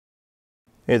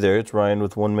Hey there, it's Ryan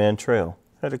with One Man Trail.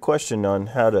 I had a question on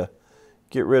how to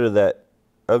get rid of that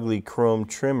ugly chrome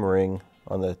trim ring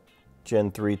on the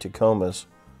Gen 3 Tacomas.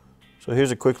 So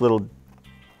here's a quick little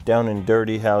down and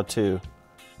dirty how to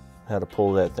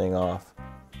pull that thing off.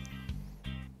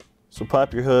 So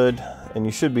pop your hood and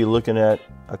you should be looking at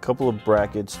a couple of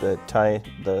brackets that tie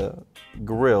the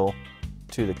grille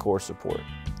to the core support.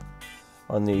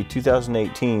 On the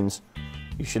 2018s,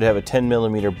 you should have a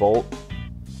 10mm bolt.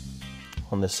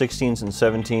 On the 16s and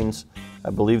 17s, I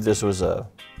believe this was a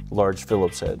large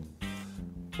Phillips head.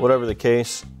 Whatever the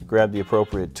case, grab the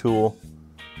appropriate tool,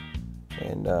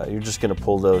 and you're just going to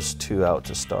pull those two out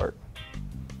to start.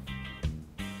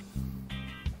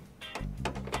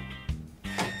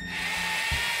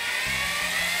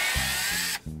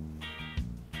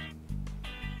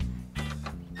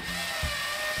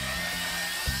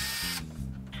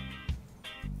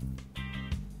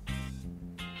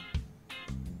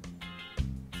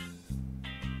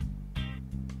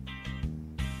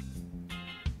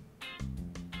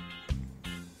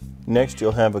 Next,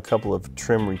 you'll have a couple of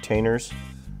trim retainers.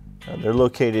 They're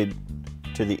located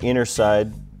to the inner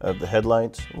side of the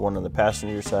headlights, one on the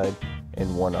passenger side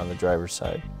and one on the driver's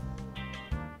side.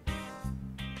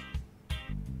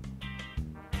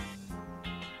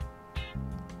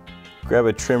 Grab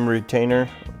a trim retainer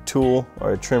tool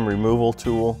or a trim removal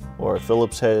tool or a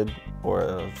Phillips head or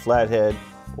a flathead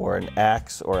or an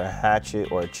axe or a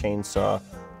hatchet or a chainsaw,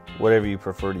 whatever you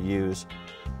prefer to use,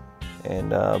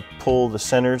 and pull the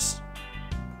centers,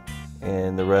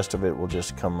 and the rest of it will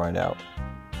just come right out.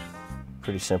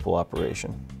 Pretty simple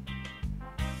operation.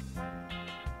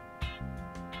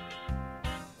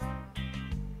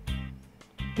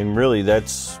 And really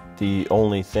that's the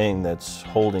only thing that's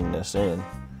holding this in.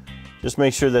 Just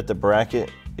make sure that the bracket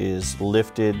is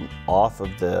lifted off of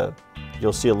the,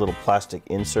 you'll see a little plastic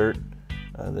insert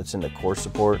that's in the core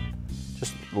support.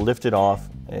 Just lift it off,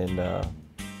 and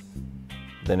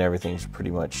then everything's pretty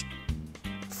much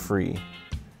free.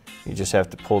 You just have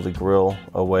to pull the grille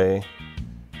away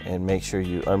and make sure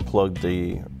you unplug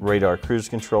the radar cruise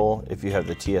control if you have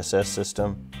the TSS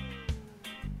system.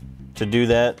 To do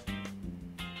that,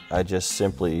 I just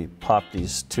simply pop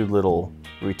these two little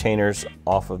retainers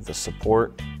off of the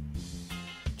support.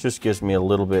 Just gives me a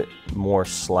little bit more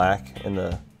slack in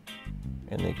the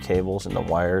cables and the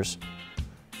wires,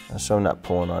 so I'm not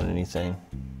pulling on anything.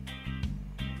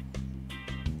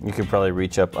 You can probably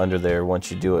reach up under there once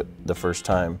you do it the first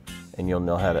time, and you'll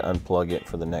know how to unplug it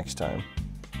for the next time.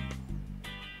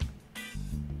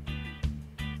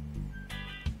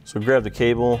 So grab the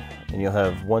cable and you'll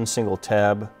have one single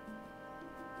tab.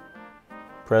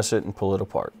 Press it and pull it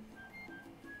apart.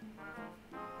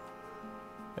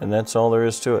 And that's all there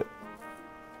is to it.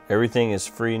 Everything is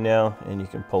free now and you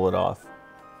can pull it off.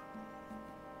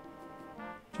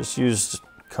 Just use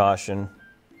caution.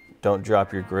 Don't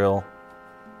drop your grille.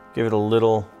 Give it a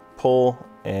little pull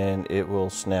and it will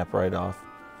snap right off.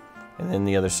 And then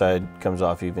the other side comes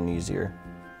off even easier.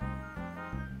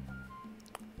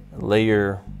 Lay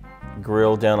your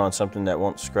grille down on something that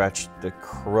won't scratch the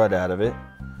crud out of it.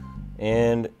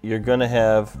 And you're gonna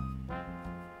have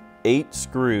 8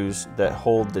 screws that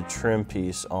hold the trim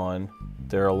piece on.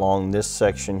 They're along this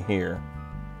section here.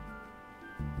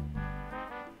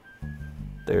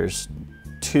 There's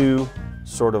 2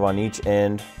 sort of on each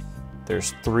end.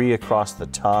 There's 3 across the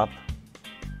top,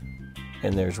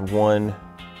 and there's 1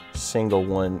 single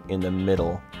one in the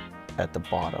middle at the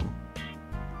bottom.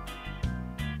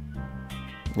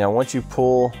 Now once you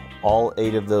pull all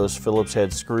 8 of those Phillips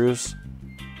head screws,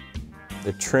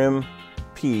 the trim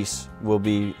piece will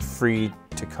be free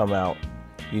to come out.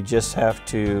 You just have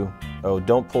to,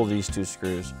 don't pull these 2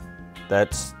 screws.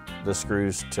 That's the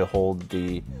screws to hold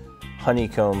the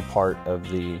honeycomb part of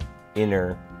the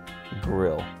inner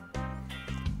grille.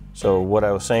 So what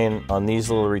I was saying, on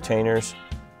these little retainers,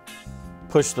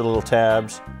 push the little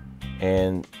tabs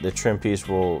and the trim piece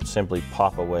will simply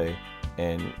pop away,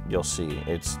 and you'll see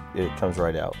it comes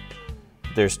right out.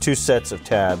 There's 2 sets of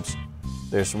tabs.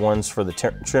 There's ones for the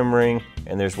trim ring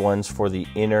and there's ones for the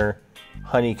inner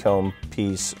honeycomb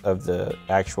piece of the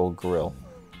actual grille.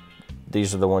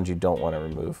 These are the ones you don't want to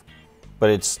remove,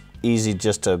 but it's easy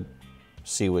just to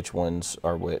see which ones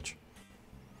are which.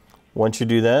 Once you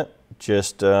do that,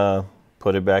 just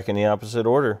put it back in the opposite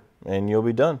order and you'll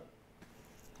be done.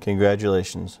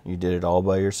 Congratulations, you did it all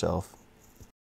by yourself.